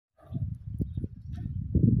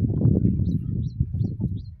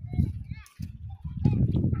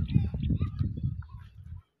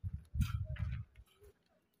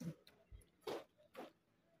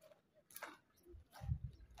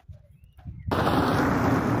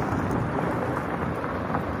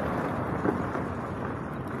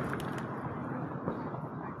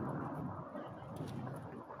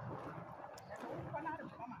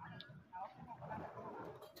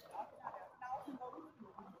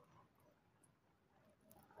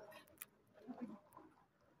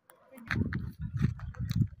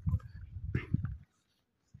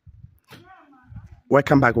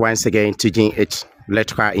Welcome back once again to GH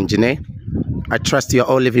Electrical Engineer. I trust you're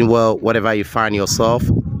all living well wherever you find yourself.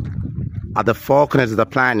 At the four corners of the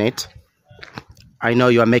planet, I know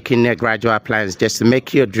you are making gradual plans just to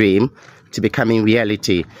make your dream to becoming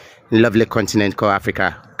reality in lovely continent called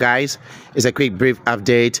Africa. Guys, it's a quick brief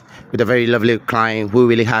update with a very lovely client who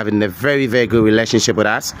really having a very good relationship with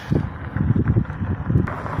us.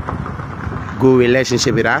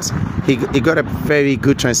 He got a very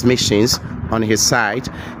good transmissions on his side,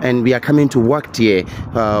 and we are coming to work here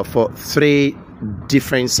for three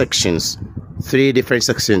different sections.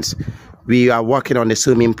 We are working on the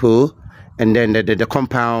swimming pool, and then the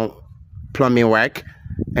compound plumbing work,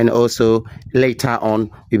 and also later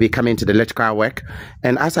on we'll be coming to the electrical work.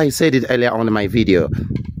 And as I said it earlier on in my video,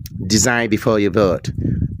 design before you build.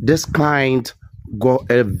 This client got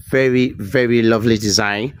a very lovely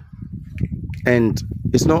design, and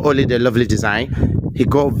it's not only the lovely design, he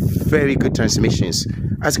got very good transmissions.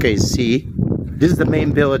 As you can see, this is the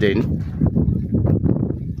main building.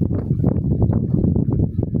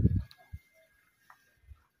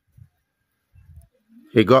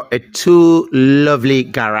 He got a two lovely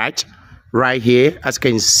garage right here, as you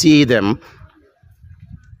can see them.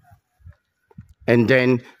 And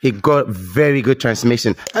then he got very good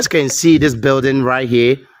transmission. As you can see, this building right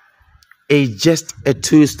here is just a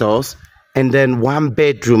 2 stores and then 1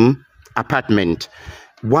 bedroom apartment.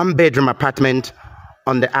 1 bedroom apartment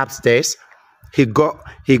on the upstairs. The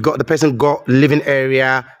person got living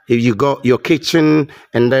area. You got your kitchen,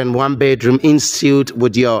 and then 1 bedroom in suite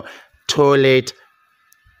with your toilet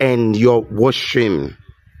and your washroom.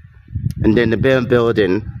 And then the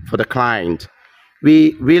building for the client.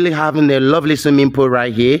 We really having a lovely swimming pool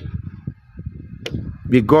right here.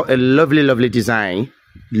 We got a lovely design.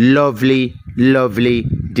 Lovely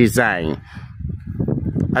design.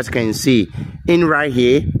 As you can see, in right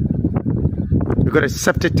here, we got a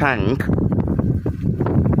septic tank.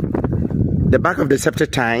 The back of the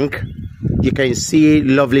septic tank, you can see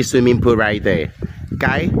lovely swimming pool right there.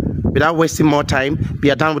 Guy, without wasting more time, we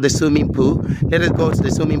are done with the swimming pool. Let us go to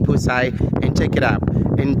the swimming pool side and check it out.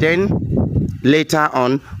 And then later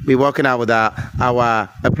on, we're working out with our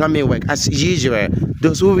plumbing work. As usual,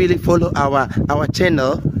 those who really follow our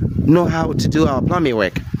channel know how to do our plumbing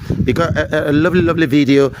work. We got a lovely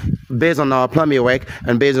video based on our plumbing work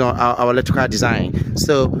and based on our electrical design.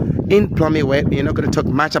 So in plumbing work, we're not going to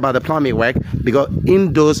talk much about the plumbing work, because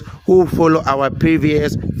in those who follow our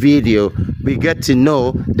previous video, we get to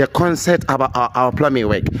know the concept about our plumbing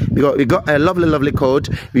work. Because we got a lovely code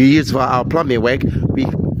we use for our plumbing work.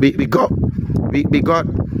 We got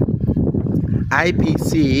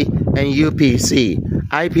IPC and UPC.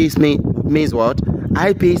 IPC means what?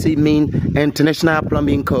 IPC means International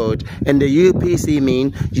Plumbing Code, and the UPC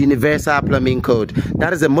means Universal Plumbing Code.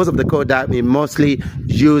 That is the most of the code that we mostly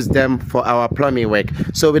use them for our plumbing work.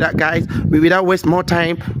 So with that, guys, without waste more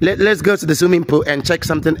time, let's go to the swimming pool and check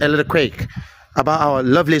something a little quick about our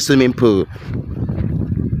lovely swimming pool.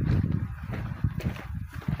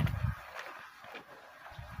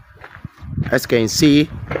 As you can see,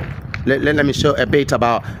 let me show a bit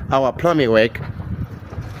about our plumbing work.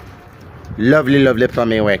 Lovely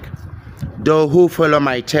plumbing work. Those who follow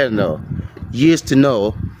my channel used to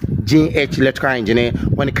know GH Electrical Engineer.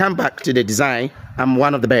 When it comes back to the design, I'm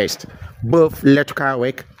one of the best, both electrical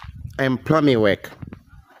work and plumbing work.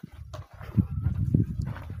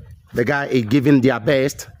 The guy is giving their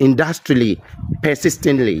best industrially,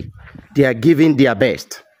 persistently. They are giving their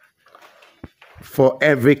best for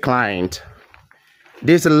every client.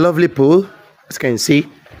 This is a lovely pool, as you can see.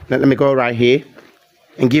 Let me go right here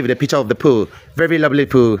and give you the picture of the pool. Very lovely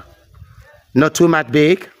pool. Not too much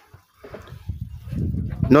big.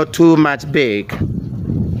 Not too much big.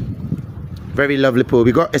 Very lovely pool.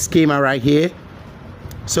 We got a schema right here.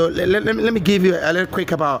 So let me give you a little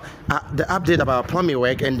quick about the update about plumbing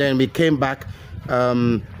work, and then we came back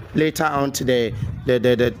later on to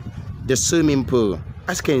the swimming pool.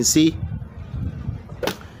 As you can see,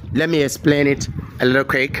 let me explain it a little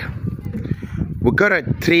quick. We got a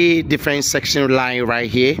 3 different section line right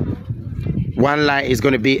here. One line is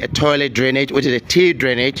going to be a toilet drainage, which is a T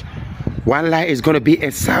drainage. One line is going to be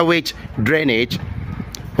a sewage drainage,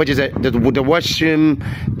 which is the washroom,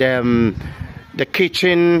 the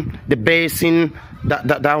kitchen, the basin.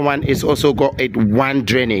 That one is also got a 1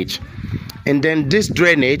 drainage. And then this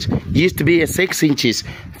drainage used to be a 6 inches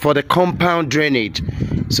for the compound drainage.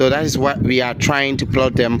 So that is what we are trying to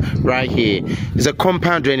plug them right here. It's a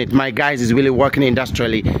compound drainage. My guys is really working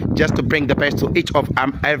industrially just to bring the best to each of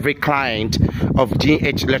every client of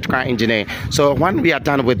GH Electrical Engineering. So when we are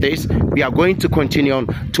done with this, we are going to continue on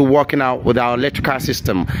to working out with our electrical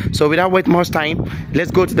system. So without wasting much time,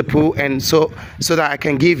 let's go to the pool, and so that I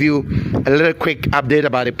can give you a little quick update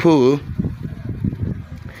about the pool.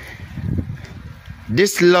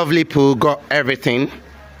 This lovely pool got everything.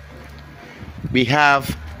 We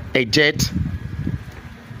have a jet,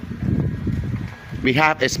 we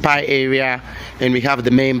have a spa area, and we have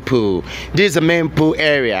the main pool. This is the main pool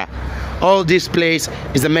area. All this place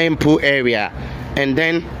is the main pool area. And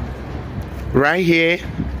then right here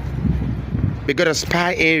we got a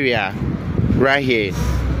spa area right here.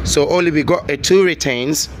 So only we got a 2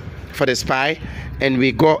 retains for the spa, and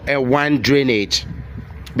we got a 1 drainage.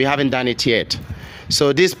 We haven't done it yet.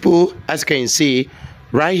 So this pool, as you can see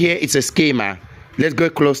right here, it's a schema. Let's go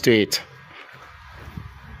close to it.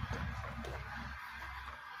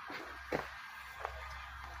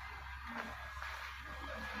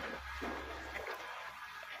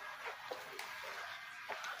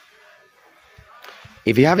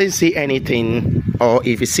 If you haven't seen anything, or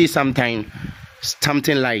if you see something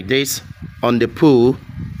like this on the pool,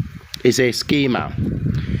 it's a schema.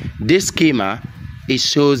 This schema, it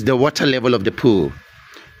shows the water level of the pool,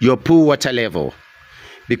 your pool water level,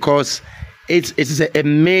 because it is a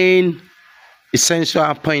main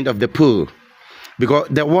essential point of the pool. Because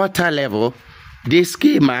the water level, this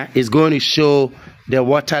schema is going to show the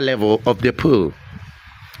water level of the pool.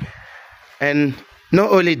 And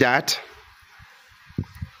not only that,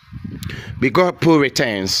 we got pool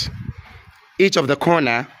retains. Each of the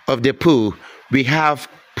corner of the pool, we have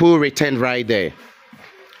pool retain right there.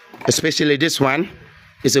 Especially this one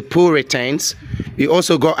is a pool retains. We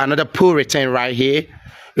also got another pool retain right here.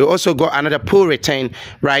 We also got another pool retain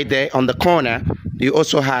right there on the corner. You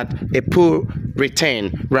also had a pool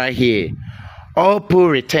retain right here. All pool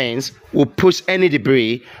retains will push any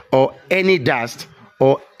debris or any dust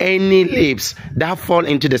or any leaves that fall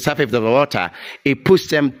into the surface of the water. It pushes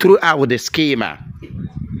them throughout the schema.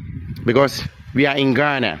 Because we are in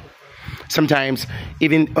Ghana. Sometimes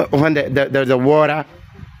even when the water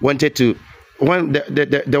wanted to, when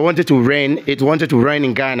they wanted to rain, it wanted to rain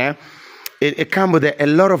in Ghana, it comes with a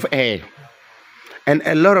lot of air. And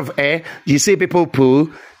a lot of air, you see people pool,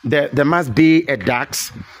 there must be a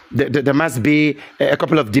ducks, there must be a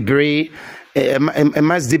couple of debris, it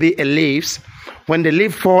must be a leaves. When the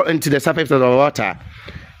leaf fall into the surface of the water,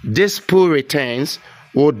 this pool retains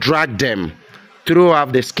will drag them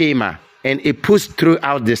throughout the schema, and it pushes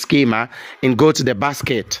throughout the schema and go to the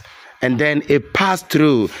basket, and then it pass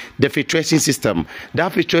through the filtration system.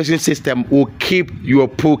 That filtration system will keep your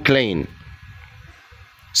pool clean.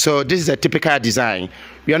 So this is a typical design.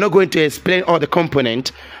 We are not going to explain all the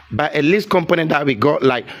components, but at least component that we got,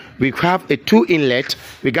 like we have a 2 inlet,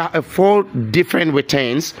 we got a 4 different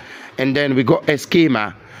retains, and then we got a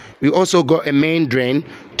schema. We also got a main drain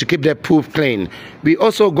to keep the pool clean. We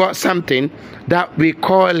also got something that we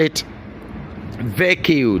call it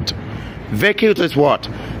vacuum. Vacuum is what?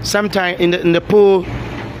 Sometimes in the pool,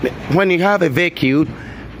 when you have a vacuum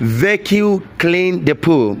clean the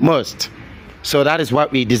pool most. So that is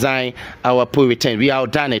what we design our pool retain. We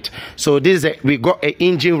outdone it. So this is we got an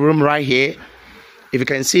engine room right here. If you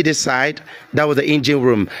can see this side, that was the engine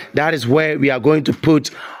room. That is where we are going to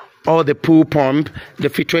put all the pool pump, the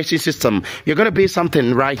filtration system. You're going to be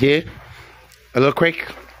something right here, a little quick,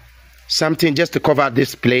 something just to cover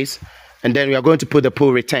this place, and then we are going to put the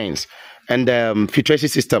pool retains and the filtration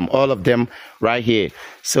system, all of them right here.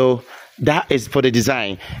 So that is for the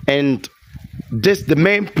design. And this, the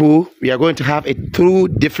main pool, we are going to have 2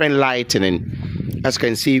 different lighting. As you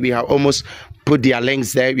can see, we have almost put their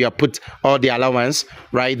lengths there. We have put all the allowance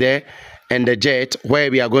right there. And the jet, where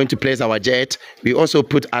we are going to place our jet, we also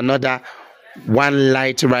put another 1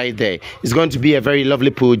 light right there. It's going to be a very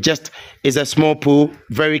lovely pool. Just, it's a small pool,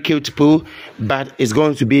 very cute pool, but it's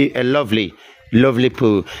going to be a lovely, lovely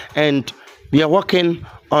pool. And we are working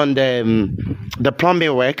on the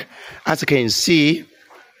plumbing work. As you can see,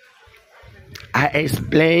 I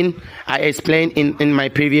explained in my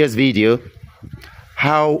previous video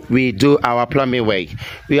how we do our plumbing work.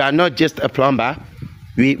 We are not just a plumber.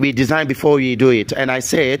 We design before we do it. And I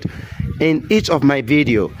said in each of my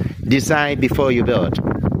video, design before you build.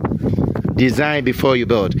 Design before you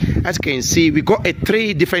build. As you can see, we got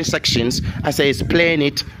 3 different sections. As I explain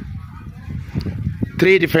it,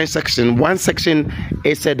 3 different sections. One section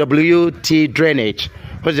is a WT drainage,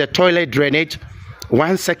 which is a toilet drainage.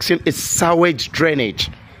 One section is sewage drainage.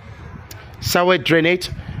 Sewage drainage,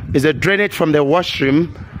 is a drainage from the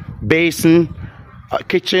washroom, basin,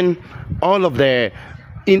 kitchen, all of the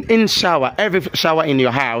in shower, every shower in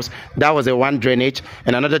your house. That was a one drainage,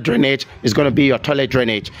 and another drainage is going to be your toilet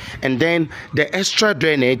drainage. And then the extra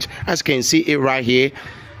drainage, as you can see it right here,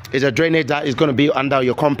 is a drainage that is going to be under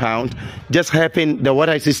your compound, just helping the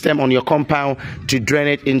water system on your compound to drain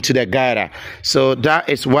it into the gutter. So that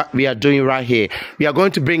is what we are doing right here. We are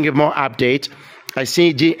going to bring you more updates. I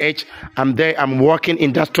see GH, I'm there, I'm working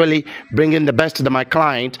industrially, bringing the best to my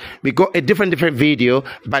client. We got a different video,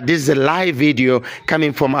 but this is a live video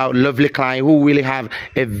coming from our lovely client who really have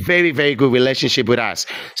a very, very good relationship with us.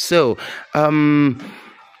 So,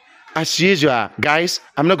 as usual, guys,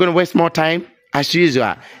 I'm not going to waste more time. As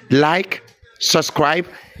usual, like, subscribe,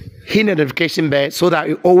 hit the notification bell so that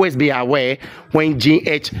you always be aware when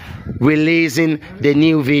GH releasing the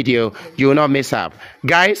new video. You will not miss out.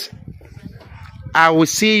 Guys, I will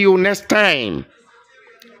see you next time.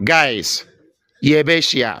 Guys,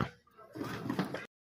 Yebeshia.